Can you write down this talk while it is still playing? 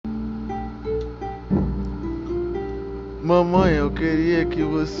Mamãe, eu queria que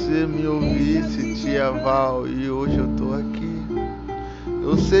você me ouvisse, tia Val, e hoje eu tô aqui.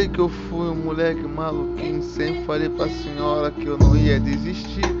 Eu sei que eu fui um moleque maluquinho, sempre falei pra senhora que eu não ia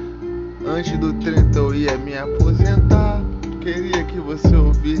desistir. Antes do 30 eu ia me aposentar. Queria que você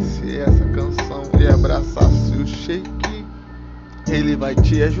ouvisse essa canção e abraçasse o Sheik. Ele vai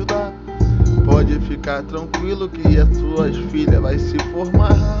te ajudar. Pode ficar tranquilo que as suas filhas vai se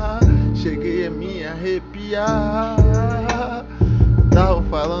formar. Cheguei a me arrepiar. Tava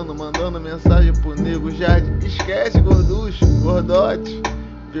falando, mandando mensagem pro nego Jade. Esquece gorducho, gordote.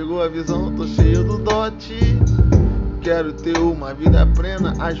 Pegou a visão, tô cheio do dote. Quero ter uma vida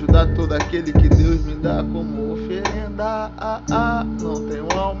plena, ajudar todo aquele que Deus me dá como oferenda. Não tenho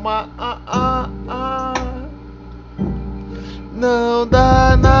alma, não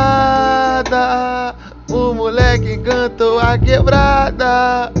dá nada. O moleque encantou a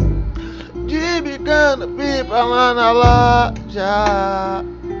quebrada, de bicando pipa lá na loja.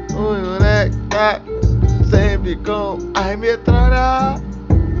 O moleque tá sempre com as metralhas.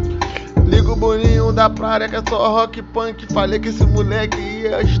 Liga o boninho da praia que é só rock punk. Falei que esse moleque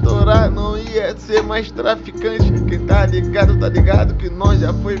ia estourar, não ia ser mais traficante. Quem tá ligado que nós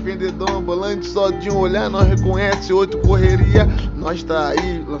já foi vendedor ambulante. Só de um olhar nós reconhece, outro correria. Nós tá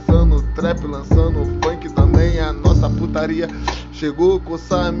aí lançando trap, lançando funk também, a nossa putaria. Chegou a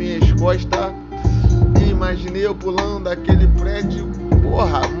coçar minhas costas, imaginei eu pulando daquele prédio.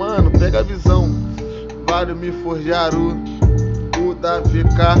 Porra, mano, pega a visão. Vários me forjaram, o da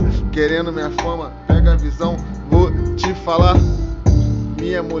VK querendo minha fama. Pega a visão, vou te falar.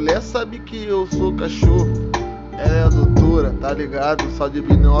 Minha mulher sabe que eu sou cachorro. Ela é a doutora, tá ligado? Só de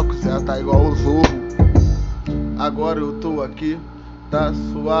binóculos ela tá igual o Zorro. Agora eu tô aqui, tá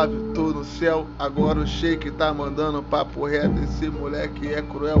suave, tô no céu. Agora o Sheik tá mandando papo reto. Esse moleque é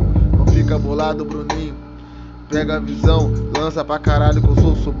cruel, não fica bolado, Bruninho. Pega a visão, lança pra caralho que eu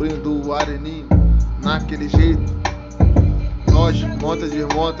sou sobrinho do Areninho. Naquele jeito, nós monta,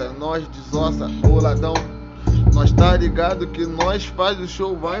 desmonta, nós desossa, boladão. Nós tá ligado que nós faz o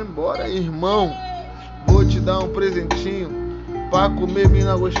show, vai embora, irmão. Vou te dar um presentinho pra comer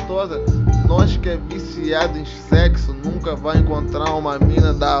mina gostosa. Nós que é viciado em sexo nunca vai encontrar uma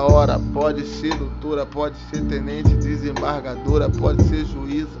mina da hora. Pode ser doutora, pode ser tenente, desembargadora, pode ser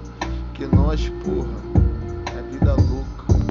juíza. Que nós, porra, é vida louca.